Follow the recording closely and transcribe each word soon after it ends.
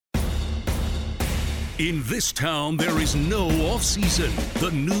In this town, there is no off-season. The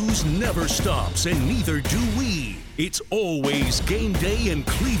news never stops, and neither do we. It's always game day in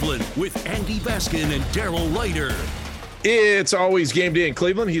Cleveland with Andy Baskin and Daryl Ryder. It's always game day in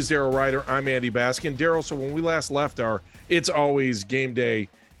Cleveland. He's Daryl Ryder. I'm Andy Baskin. Daryl, so when we last left our It's Always Game Day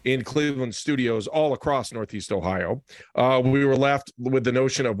in Cleveland studios all across Northeast Ohio, we were left with the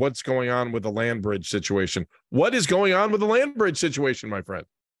notion of what's going on with the land bridge situation. What is going on with the land bridge situation, my friend?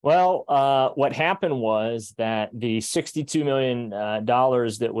 Well, what happened was that the $62 million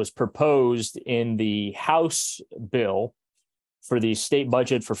that was proposed in the House bill for the state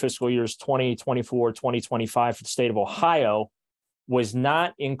budget for fiscal years 2024, 2025 for the state of Ohio was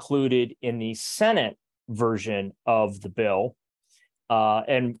not included in the Senate version of the bill.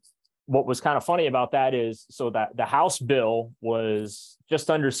 And what was kind of funny about that is, so that the House bill was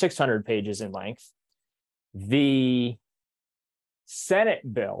just under 600 pages in length. The Senate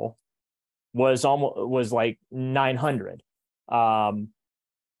bill was like 900.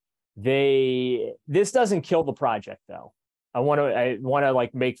 This doesn't kill the project, though. I want to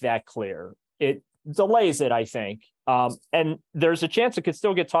like make that clear. It delays it, I think. And there's a chance it could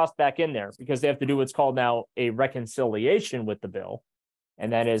still get tossed back in there because they have to do what's called now a reconciliation with the bill.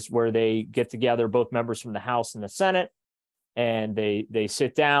 And that is where they get together, both members from the House and the Senate, and they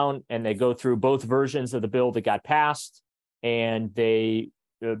sit down and they go through both versions of the bill that got passed. And they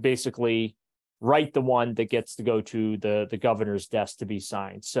basically write the one that gets to go to the governor's desk to be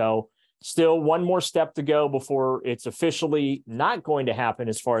signed. So still one more step to go before it's officially not going to happen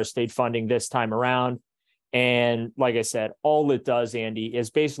as far as state funding this time around. And like I said, all it does, Andy,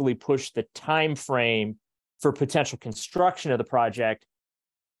 is basically push the time frame for potential construction of the project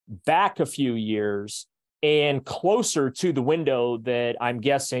back a few years and closer to the window that I'm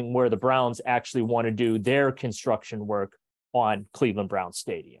guessing where the Browns actually want to do their construction work on Cleveland Browns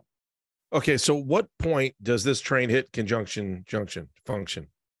Stadium. Okay, so what point does this train hit junction function?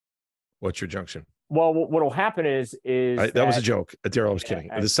 What's your junction? Well, what will happen is that was a joke. Daryl, I was kidding.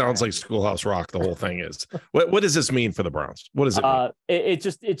 This sounds like Schoolhouse Rock. The whole thing is. What does this mean for the Browns? What does it mean?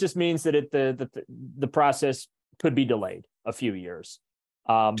 It just means that the process could be delayed a few years.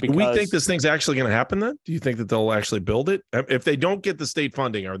 Do we think this thing's actually going to happen then? Do you think that they'll actually build it? If they don't get the state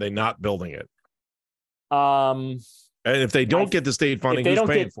funding, are they not building it? And if they don't get the state funding, who's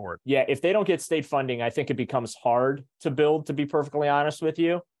paying for it? Yeah, if they don't get state funding, I think it becomes hard to build, to be perfectly honest with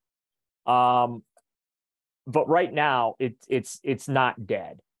you. But right now, it's not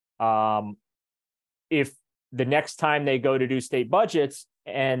dead. If the next time they go to do state budgets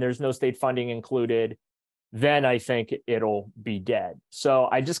and there's no state funding included, then I think it'll be dead. So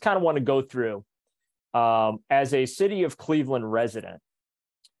I just kind of want to go through, as a city of Cleveland resident,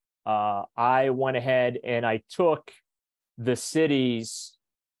 I went ahead and I took the city's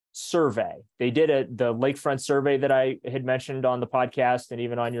survey. They did the lakefront survey that I had mentioned on the podcast and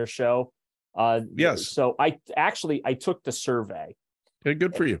even on your show. Yes. So I took the survey. Okay,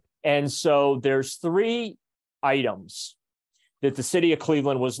 good for you. And so there's 3 items that the city of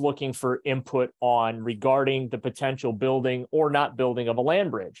Cleveland was looking for input on regarding the potential building or not building of a land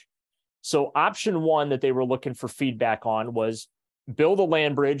bridge. So option 1 that they were looking for feedback on was build a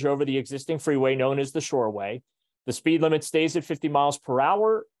land bridge over the existing freeway known as the Shoreway. The speed limit stays at 50 miles per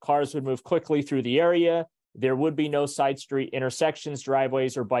hour. Cars would move quickly through the area. There would be no side street intersections,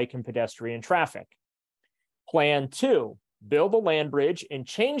 driveways, or bike and pedestrian traffic. Plan 2, build a land bridge and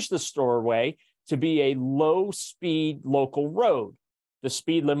change the Shoreway to be a low-speed local road. The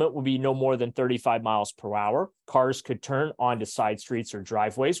speed limit will be no more than 35 miles per hour. Cars could turn onto side streets or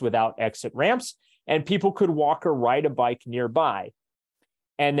driveways without exit ramps, and people could walk or ride a bike nearby.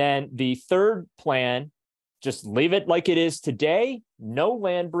 And then the third plan, just leave it like it is today. No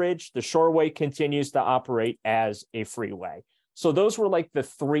land bridge. The Shoreway continues to operate as a freeway. So those were like the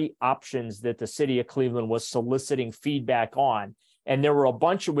 3 options that the city of Cleveland was soliciting feedback on. And there were a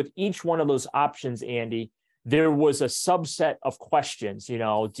bunch with each one of those options, Andy, there was a subset of questions. You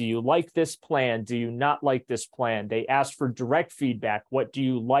know, do you like this plan? Do you not like this plan? They asked for direct feedback. What do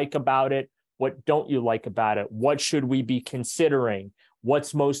you like about it? What don't you like about it? What should we be considering?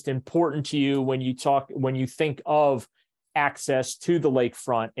 What's most important to you when you think of access to the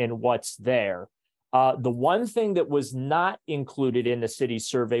lakefront and what's there? The one thing that was not included in the city's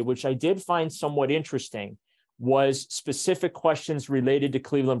survey, which I did find somewhat interesting, was specific questions related to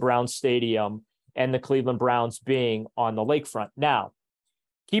Cleveland Browns Stadium and the Cleveland Browns being on the lakefront. Now,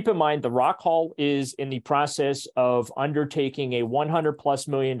 keep in mind, the Rock Hall is in the process of undertaking a $100+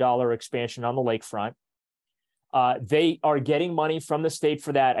 million expansion on the lakefront. They are getting money from the state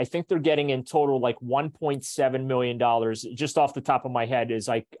for that. I think they're getting in total like $1.7 million. Just off the top of my head, as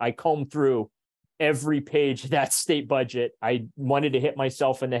I comb through every page of that state budget. I wanted to hit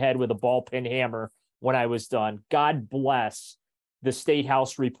myself in the head with a ball peen hammer when I was done. God bless the State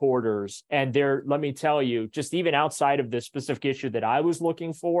House reporters. And let me tell you, just even outside of the specific issue that I was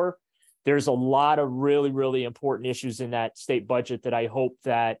looking for, there's a lot of really, really important issues in that state budget that I hope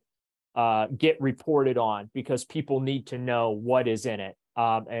that get reported on, because people need to know what is in it.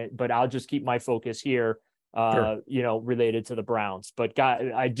 But I'll just keep my focus here, Sure. related to the Browns. But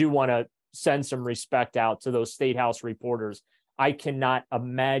I do want to send some respect out to those State House reporters. I cannot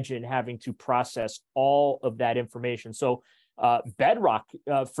imagine having to process all of that information. So Bedrock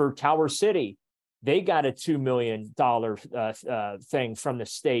for Tower City, they got a $2 million thing from the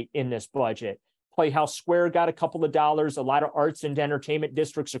state in this budget. Playhouse Square got a couple of dollars. A lot of arts and entertainment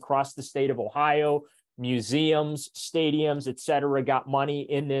districts across the state of Ohio, museums, stadiums, et cetera, got money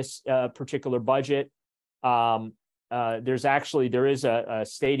in this particular budget. There is a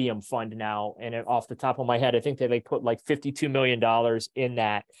stadium fund now, and off the top of my head, I think they put like $52 million in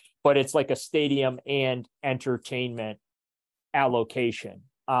that, but it's like a stadium and entertainment allocation.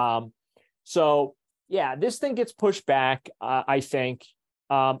 So yeah, this thing gets pushed back. I think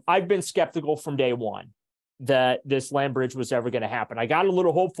I've been skeptical from day one that this land bridge was ever going to happen. I got a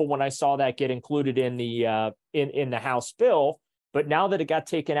little hopeful when I saw that get included in the in the House bill, but now that it got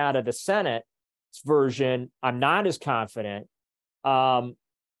taken out of the Senate version, I'm not as confident. My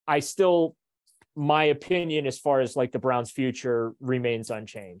opinion as far as like the Browns' future remains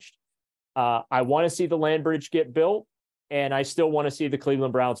unchanged. I want to see the land bridge get built, and I still want to see the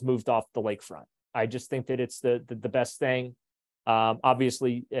Cleveland Browns moved off the lakefront. I just think that it's the best thing.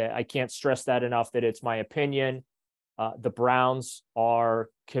 Obviously, I can't stress that enough, that it's my opinion. The Browns are,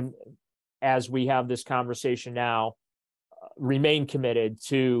 as we have this conversation now, remain committed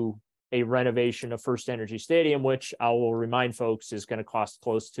to a renovation of First Energy Stadium, which I will remind folks is going to cost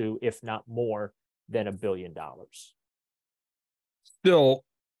close to, if not more than, $1 billion. Still,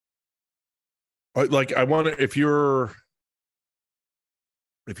 like, I want to, if you're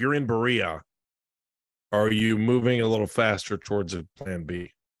in Berea, are you moving a little faster towards a plan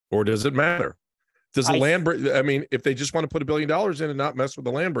B, or does it matter? Does the land bridge, I mean, if they just want to put $1 billion in and not mess with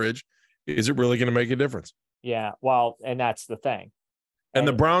the land bridge, is it really going to make a difference? Yeah, well, and that's the thing. And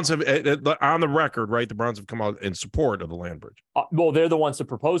the Browns have, on the record, right? The Browns have come out in support of the land bridge. Well, they're the ones that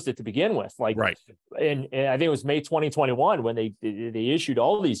proposed it to begin with. Like, right. And I think it was May 2021 when they issued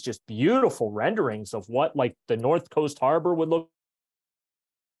all these just beautiful renderings of what like the North Coast Harbor would look.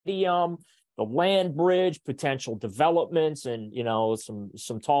 The land bridge, potential developments, and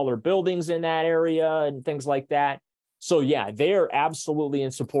some taller buildings in that area and things like that. So yeah, they are absolutely in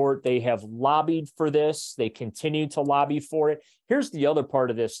support. They have lobbied for this. They continue to lobby for it. Here's the other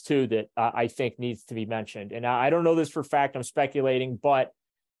part of this too that I think needs to be mentioned. And I don't know this for a fact, I'm speculating, but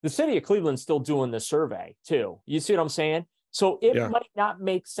the city of Cleveland's still doing the survey too. You see what I'm saying? So it might not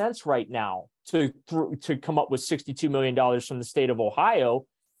make sense right now to come up with $62 million from the state of Ohio.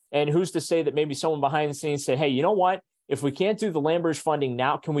 And who's to say that maybe someone behind the scenes say, hey, you know what? If we can't do the land bridge funding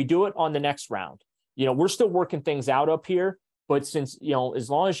now, can we do it on the next round? We're still working things out up here, but since, as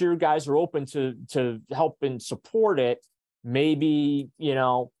long as your guys are open to help and support it, maybe,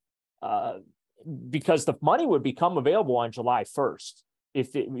 because the money would become available on July 1st.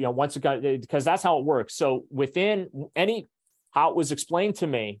 If it, once it got, because that's how it works. So within how it was explained to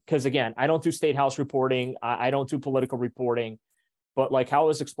me, because again, I don't do State House reporting. I don't do political reporting, but like how it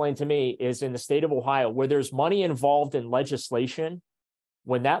was explained to me is in the state of Ohio, where there's money involved in legislation,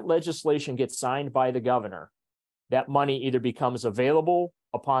 when that legislation gets signed by the governor, that money either becomes available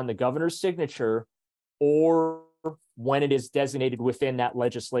upon the governor's signature or when it is designated within that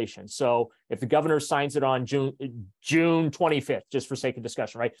legislation. So if the governor signs it on June 25th, just for sake of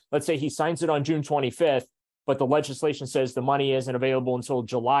discussion, right? Let's say he signs it on June 25th, but the legislation says the money isn't available until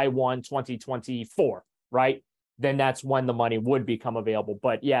July 1, 2024, right? Then that's when the money would become available.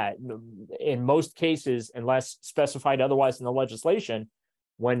 But yeah, in most cases, unless specified otherwise in the legislation,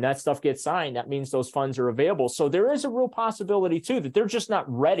 when that stuff gets signed, that means those funds are available. So there is a real possibility too that they're just not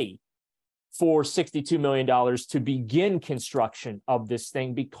ready for $62 million to begin construction of this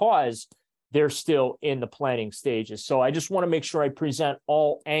thing because they're still in the planning stages. So I just want to make sure I present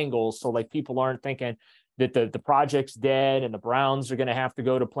all angles so like people aren't thinking that the project's dead and the Browns are going to have to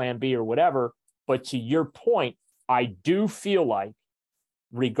go to plan B or whatever. But to your point, I do feel like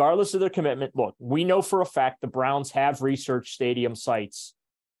regardless of their commitment, look, we know for a fact the Browns have research stadium sites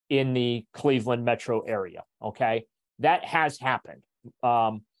in the Cleveland metro area. Okay. That has happened.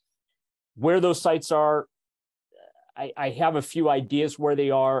 Where those sites are, I have a few ideas where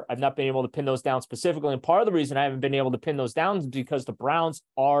they are. I've not been able to pin those down specifically. And part of the reason I haven't been able to pin those down is because the Browns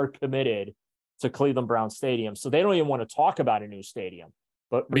are committed to Cleveland Brown Stadium. So they don't even want to talk about a new stadium.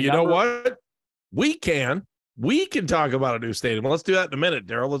 But you know what? We can talk about a new stadium. Let's do that in a minute,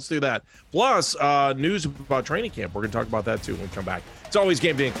 Daryl. Let's do that. Plus, news about training camp. We're going to talk about that too when we come back. It's always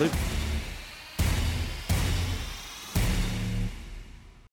game day in Cleveland.